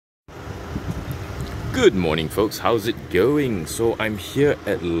Good morning, folks. How's it going? So I'm here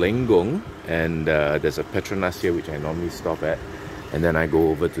at Lenggong, and there's a Petronas here which I normally stop at, and then I go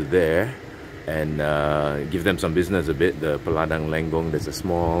over to there and give them some business a bit. The Peladang Lenggong, there's a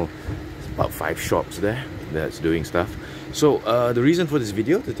small, about 5 shops there that's doing stuff. So the reason for this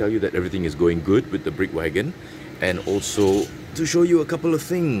video, to tell you that everything is going good with the Brickwagon, and also to show you a couple of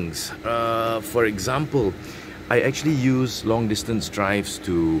things. For example, I actually use long distance drives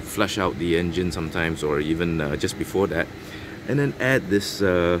to flush out the engine sometimes, or even just before that, and then add this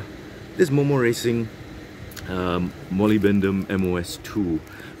this Momo Racing molybdenum MOS2,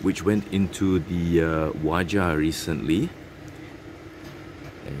 which went into the Waja recently.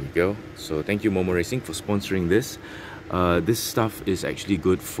 There you go. So thank you Momo Racing for sponsoring this. This stuff is actually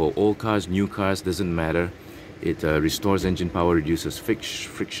good for old cars, new cars, doesn't matter. It restores engine power, reduces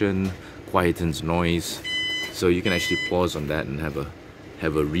friction, quietens noise. So you can actually pause on that and have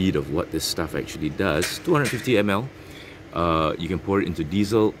a read of what this stuff actually does. 250 ml. You can pour it into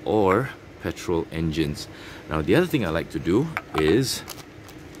diesel or petrol engines. Now the other thing I like to do is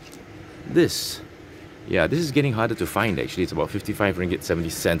this. Yeah, this is getting harder to find actually. It's about 55 ringgit 70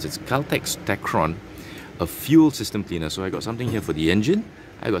 cents. It's Caltex Techron, a fuel system cleaner. So I got something here for the engine.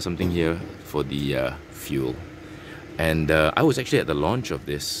 I got something here for the fuel. And I was actually at the launch of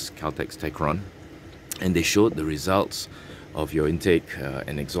this Caltex Techron, and they showed the results of your intake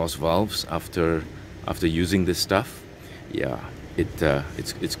and exhaust valves after using this stuff. Yeah,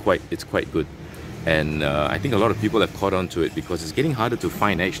 it's quite good, and I think a lot of people have caught on to it because it's getting harder to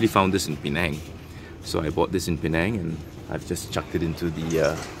find. I actually found this in Penang, so I bought this in Penang, and I've just chucked it into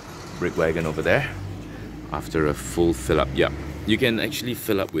the Brickwagon over there after a full fill up. Yeah, you can actually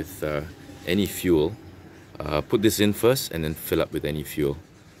fill up with any fuel. Put this in first and then fill up with any fuel.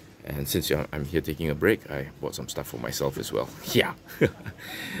 And since I'm here taking a break, I bought some stuff for myself as well. Yeah.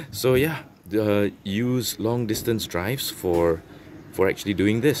 So yeah, use long distance drives for actually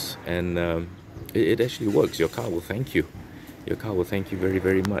doing this, and it actually works. Your car will thank you. Your car will thank you very,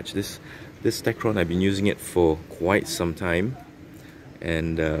 very much. This Techron, I've been using it for quite some time,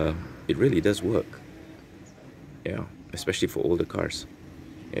 and it really does work. Yeah, especially for older cars.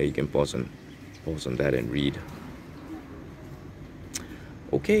 Yeah, you can pause on that and read.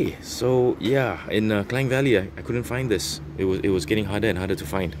 Okay, so yeah, in Klang Valley, I couldn't find this. It was getting harder and harder to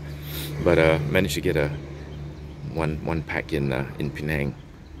find, but managed to get one pack in Penang.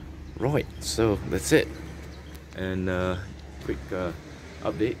 Right, so that's it. And quick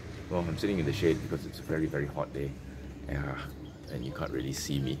update. Well, I'm sitting in the shade because it's a very, very hot day. Yeah, and you can't really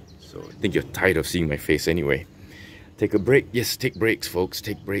see me, so I think you're tired of seeing my face anyway. Take a break. Yes, take breaks, folks.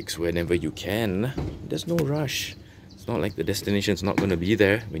 Take breaks whenever you can. There's no rush. It's not like the destination's not going to be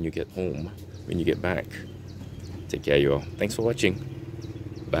there when you get home, when you get back. Take care, you all. Thanks for watching.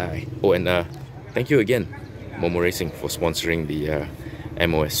 Bye. Oh, and thank you again, Momo Racing, for sponsoring the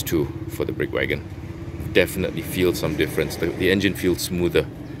MOS2 for the Brickwagon. Definitely feel some difference. The engine feels smoother,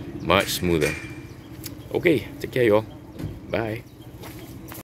 much smoother. Okay, take care, you all. Bye.